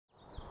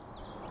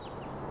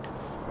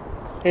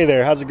Hey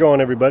there, how's it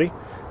going everybody?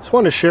 Just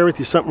wanted to share with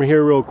you something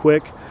here real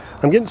quick.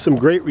 I'm getting some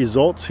great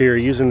results here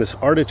using this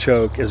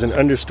artichoke as an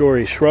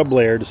understory shrub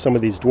layer to some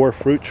of these dwarf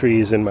fruit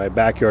trees in my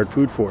backyard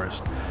food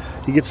forest.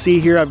 You can see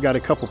here I've got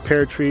a couple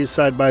pear trees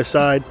side by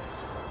side.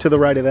 To the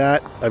right of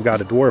that I've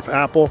got a dwarf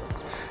apple,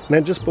 and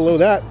then just below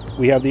that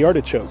we have the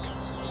artichoke.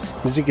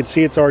 As you can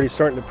see, it's already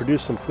starting to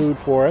produce some food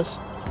for us.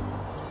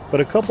 But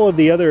a couple of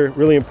the other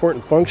really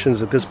important functions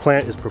that this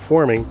plant is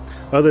performing,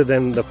 other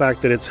than the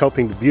fact that it's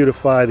helping to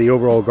beautify the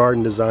overall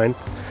garden design,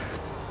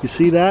 you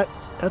see that?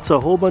 That's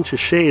a whole bunch of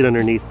shade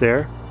underneath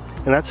there,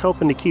 and that's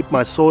helping to keep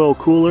my soil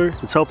cooler.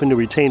 It's helping to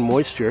retain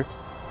moisture,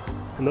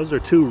 and those are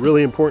two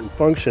really important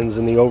functions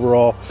in the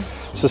overall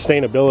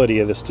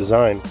sustainability of this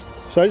design.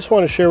 So I just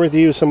want to share with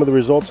you some of the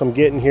results I'm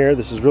getting here.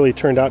 This has really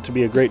turned out to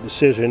be a great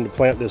decision to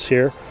plant this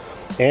here.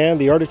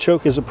 And the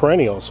artichoke is a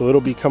perennial, so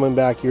it'll be coming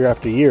back year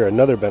after year,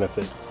 another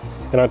benefit.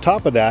 And on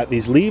top of that,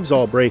 these leaves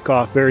all break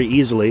off very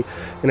easily,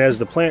 and as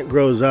the plant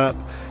grows up,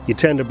 you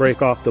tend to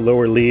break off the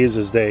lower leaves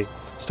as they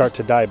start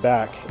to die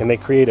back, and they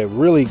create a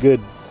really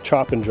good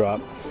chop and drop.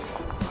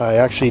 I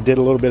actually did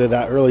a little bit of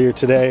that earlier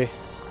today.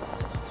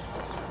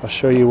 I'll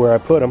show you where I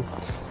put them.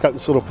 Got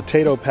this little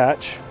potato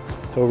patch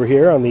over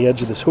here on the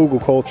edge of this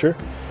hugelkultur,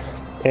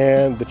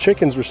 and the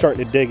chickens were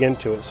starting to dig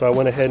into it, so I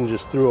went ahead and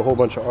just threw a whole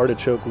bunch of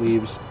artichoke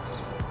leaves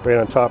right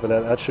on top of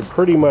that. That should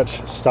pretty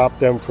much stop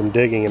them from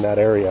digging in that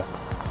area.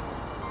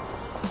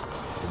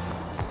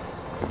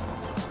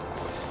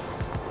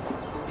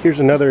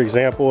 Here's another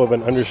example of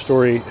an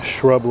understory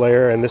shrub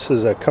layer, and this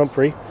is a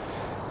comfrey,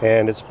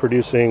 and it's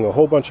producing a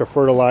whole bunch of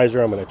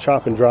fertilizer. I'm going to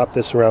chop and drop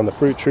this around the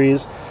fruit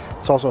trees.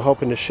 It's also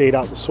helping to shade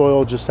out the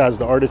soil just as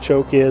the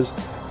artichoke is,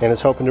 and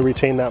it's helping to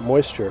retain that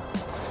moisture.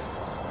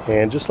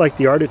 And just like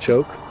the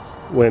artichoke,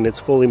 when it's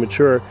fully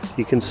mature,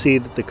 you can see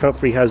that the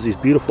comfrey has these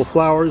beautiful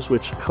flowers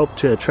which help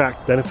to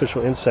attract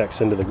beneficial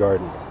insects into the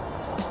garden.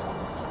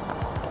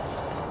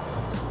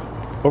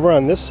 Over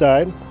on this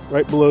side,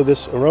 right below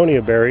this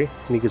aronia berry,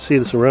 and you can see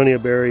this aronia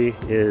berry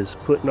is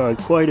putting on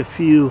quite a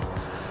few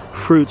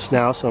fruits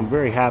now, so I'm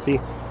very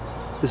happy.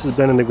 This has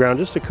been in the ground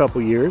just a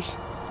couple years,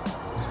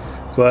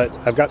 but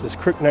I've got this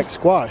crookneck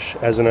squash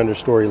as an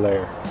understory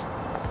layer.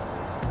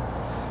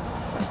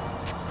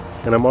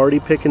 And I'm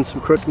already picking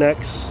some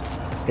crooknecks,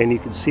 and you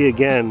can see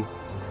again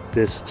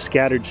this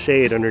scattered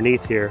shade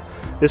underneath here.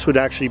 This would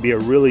actually be a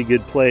really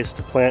good place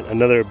to plant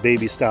another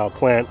baby style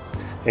plant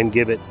and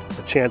give it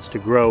a chance to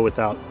grow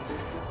without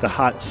the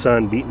hot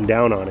sun beating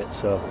down on it.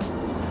 So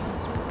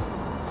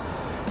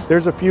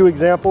there's a few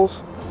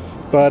examples,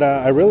 but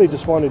I really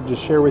just wanted to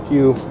share with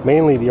you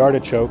mainly the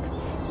artichoke.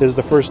 This is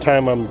the first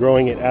time I'm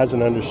growing it as an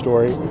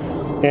understory,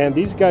 and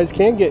these guys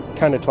can get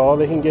kind of tall.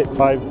 They can get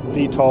 5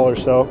 feet tall or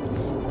so,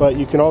 but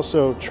you can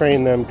also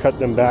train them, cut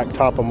them back,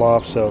 top them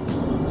off, so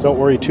don't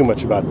worry too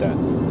much about that.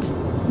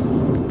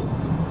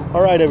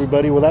 All right,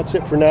 everybody, well, that's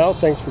it for now.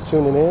 Thanks for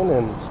tuning in,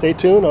 and stay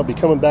tuned. I'll be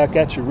coming back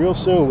at you real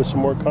soon with some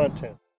more content.